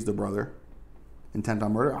have appeased the brother intent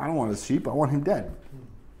on murder. I don't want his sheep. I want him dead.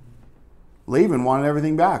 Laban wanted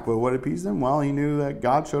everything back, but what appeased him? Well, he knew that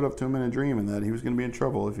God showed up to him in a dream and that he was going to be in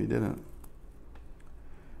trouble if he didn't.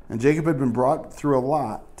 And Jacob had been brought through a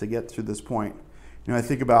lot to get to this point. I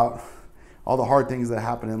think about all the hard things that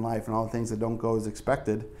happen in life and all the things that don't go as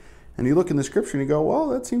expected. And you look in the Scripture and you go, well,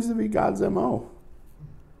 that seems to be God's MO.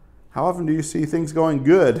 How often do you see things going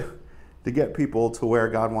good to get people to where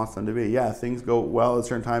God wants them to be? Yeah, things go well at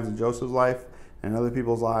certain times in Joseph's life and in other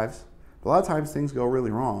people's lives. But a lot of times things go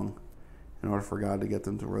really wrong in order for God to get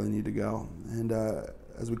them to where they need to go. And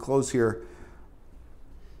as we close here,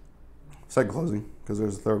 second closing, because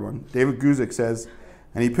there's a third one. David Guzik says,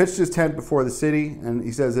 and he pitched his tent before the city, and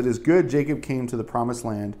he says, it is good Jacob came to the promised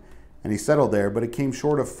land, and he settled there, but it came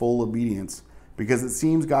short of full obedience, because it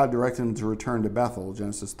seems God directed him to return to Bethel,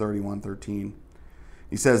 Genesis 31:13.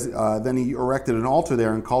 He says, then he erected an altar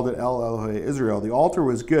there and called it El Elohe Israel. The altar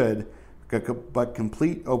was good, but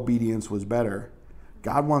complete obedience was better.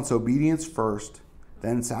 God wants obedience first,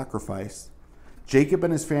 then sacrifice. Jacob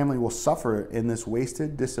and his family will suffer in this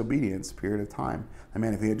wasted disobedience period of time. I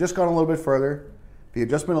mean, if he had just gone a little bit further, if he had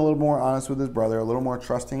just been a little more honest with his brother, a little more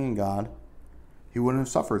trusting in God, he wouldn't have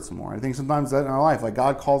suffered some more. I think sometimes that in our life, like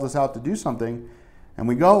God calls us out to do something, and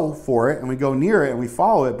we go for it, and we go near it, and we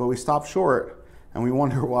follow it, but we stop short, and we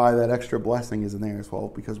wonder why that extra blessing isn't there as well,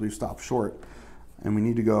 because we've stopped short, and we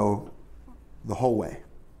need to go the whole way.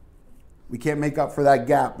 We can't make up for that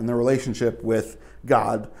gap in the relationship with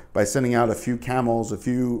God by sending out a few camels, a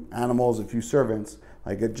few animals, a few servants.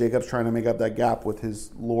 Like Jacob's trying to make up that gap with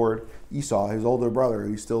his lord Esau, his older brother,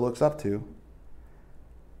 who he still looks up to.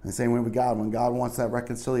 And the same way with God. When God wants that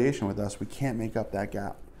reconciliation with us, we can't make up that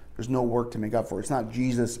gap. There's no work to make up for. It's not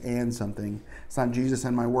Jesus and something. It's not Jesus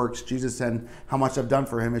and my works, Jesus and how much I've done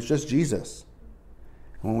for him. It's just Jesus.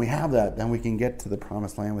 And when we have that, then we can get to the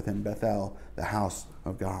promised land with him, Bethel, the house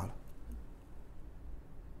of God.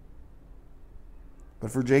 But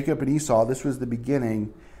for Jacob and Esau, this was the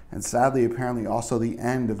beginning, and sadly, apparently, also the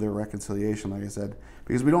end of their reconciliation, like I said,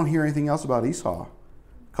 because we don't hear anything else about Esau.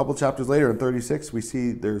 A couple chapters later, in 36, we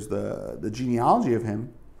see there's the genealogy of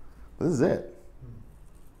him, but this is it.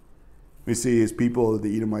 We see his people,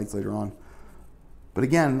 the Edomites, later on. But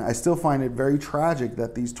again, I still find it very tragic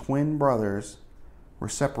that these twin brothers were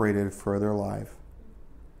separated for their life.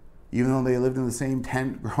 Even though they lived in the same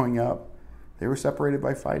tent growing up, they were separated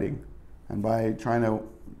by fighting and by trying to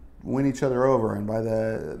win each other over and by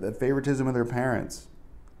the favoritism of their parents.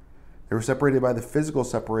 They were separated by the physical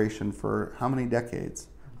separation for how many decades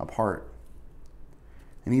apart?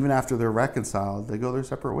 And even after they're reconciled, they go their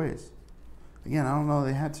separate ways. Again, I don't know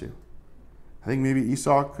they had to. I think maybe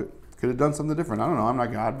Esau could have done something different. I don't know. I'm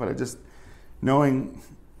not God, but knowing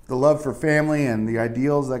the love for family and the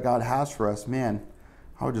ideals that God has for us, man,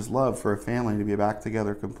 I would just love for a family to be back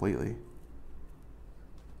together completely.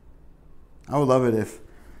 I would love it if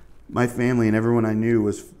my family and everyone I knew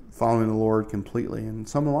was following the Lord completely, and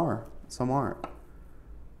some are, some aren't.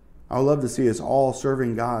 I would love to see us all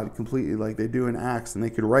serving God completely like they do in Acts, and they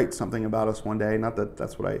could write something about us one day. Not that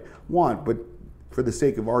that's what I want, but for the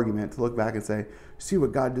sake of argument, to look back and say, see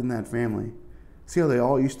what God did in that family. See how they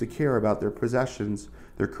all used to care about their possessions,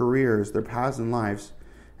 their careers, their paths in lives.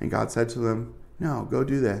 And God said to them, no, go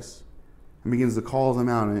do this. And begins to call them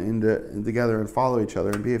out and together and follow each other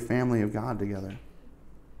and be a family of God together.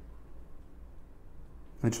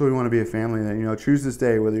 I truly want to be a family that, choose this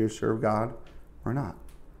day whether you serve God or not.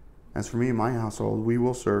 As for me and my household, we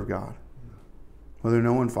will serve God, whether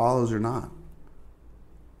no one follows or not.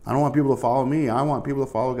 I don't want people to follow me. I want people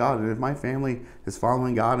to follow God. And if my family is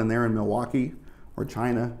following God and they're in Milwaukee or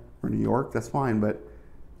China or New York, that's fine. But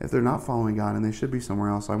if they're not following God and they should be somewhere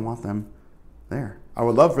else, I want them there. I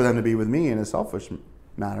would love for them to be with me in a selfish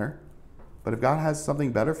matter. But if God has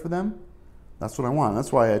something better for them, that's what I want.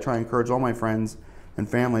 That's why I try and encourage all my friends and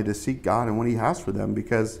family to seek God and what He has for them,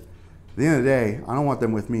 because at the end of the day, I don't want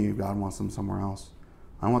them with me if God wants them somewhere else.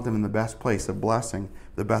 I want them in the best place of blessing,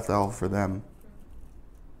 the Bethel for them.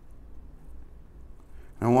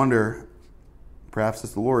 And I wonder, perhaps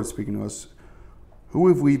it's the Lord speaking to us, who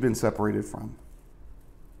have we been separated from?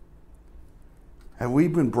 Have we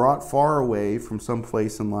been brought far away from some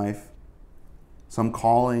place in life, some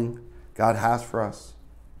calling God has for us?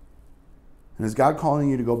 And is God calling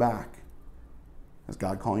you to go back? Is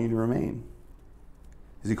God calling you to remain?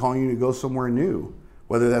 Is He calling you to go somewhere new?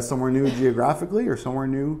 Whether that's somewhere new geographically or somewhere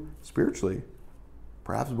new spiritually.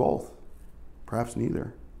 Perhaps both. Perhaps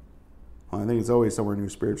neither. Well, I think it's always somewhere new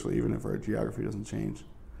spiritually, even if our geography doesn't change.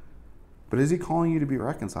 But is He calling you to be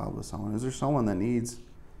reconciled with someone? Is there someone that needs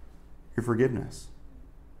your forgiveness?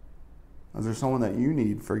 Is there someone that you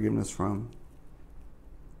need forgiveness from?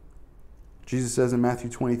 Jesus says in Matthew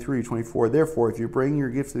 23:24, therefore, if you bring your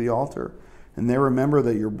gift to the altar and there remember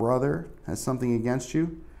that your brother has something against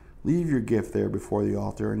you, leave your gift there before the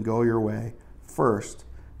altar and go your way. First,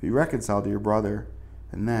 be reconciled to your brother,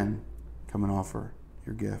 and then come and offer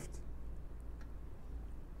your gift.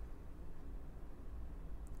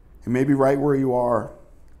 It may be right where you are.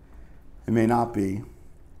 It may not be.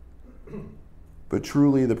 But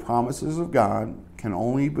truly, the promises of God can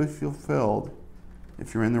only be fulfilled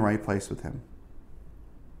if you're in the right place with Him.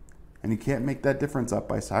 And you can't make that difference up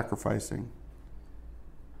by sacrificing.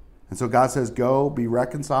 And so God says, go, be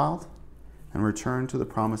reconciled, and return to the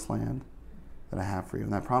promised land that I have for you.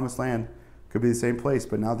 And that promised land could be the same place,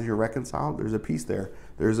 but now that you're reconciled, there's a peace there.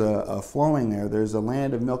 There's a flowing there. There's a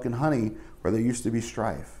land of milk and honey where there used to be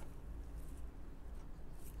strife.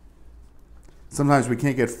 Sometimes we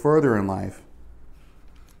can't get further in life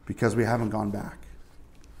because we haven't gone back.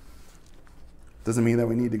 Doesn't mean that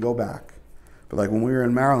we need to go back. But like when we were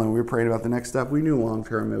in Maryland, we were praying about the next step. We knew long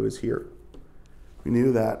term it was here. We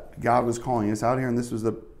knew that God was calling us out here, and this was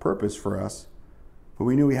the purpose for us. But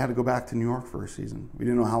we knew we had to go back to New York for a season. We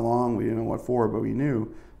didn't know how long, we didn't know what for, but we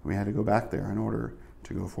knew we had to go back there in order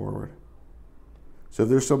to go forward. So if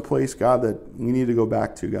there's some place, God, that we need to go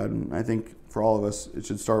back to, God, and I think for all of us, it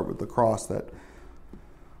should start with the cross, that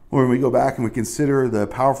when we go back and we consider the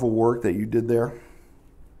powerful work that you did there,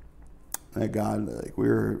 that God, like we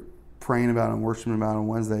were praying about and worshiping about on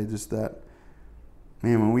Wednesday, just that,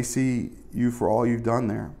 man, when we see you for all you've done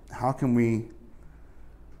there, how can we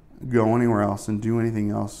go anywhere else and do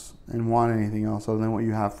anything else and want anything else other than what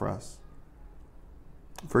you have for us?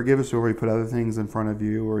 Forgive us where we put other things in front of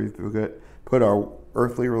you, or we've put our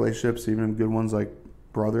earthly relationships, even good ones like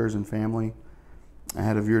brothers and family,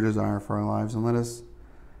 ahead of your desire for our lives. And let us,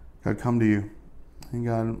 God, come to you. And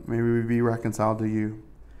God, maybe we be reconciled to you.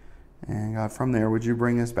 And God, from there, would you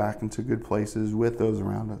bring us back into good places with those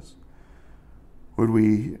around us? Would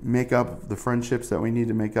we make up the friendships that we need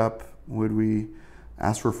to make up? Would we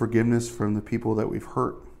ask for forgiveness from the people that we've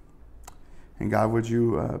hurt? And God, would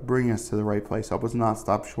you bring us to the right place? Help us not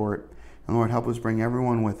stop short. And Lord, help us bring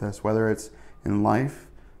everyone with us, whether it's in life,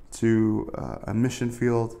 to a mission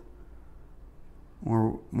field,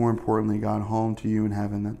 or more importantly, God, home to you in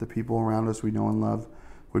heaven, that the people around us we know and love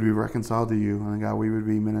would be reconciled to you. And God, we would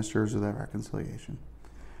be ministers of that reconciliation.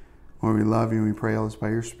 Lord, we love you and we pray all this by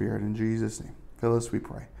your Spirit. In Jesus' name, fill us, we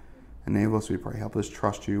pray. Enable us, we pray. Help us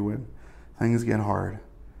trust you when things get hard.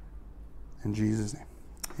 In Jesus' name,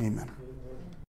 amen.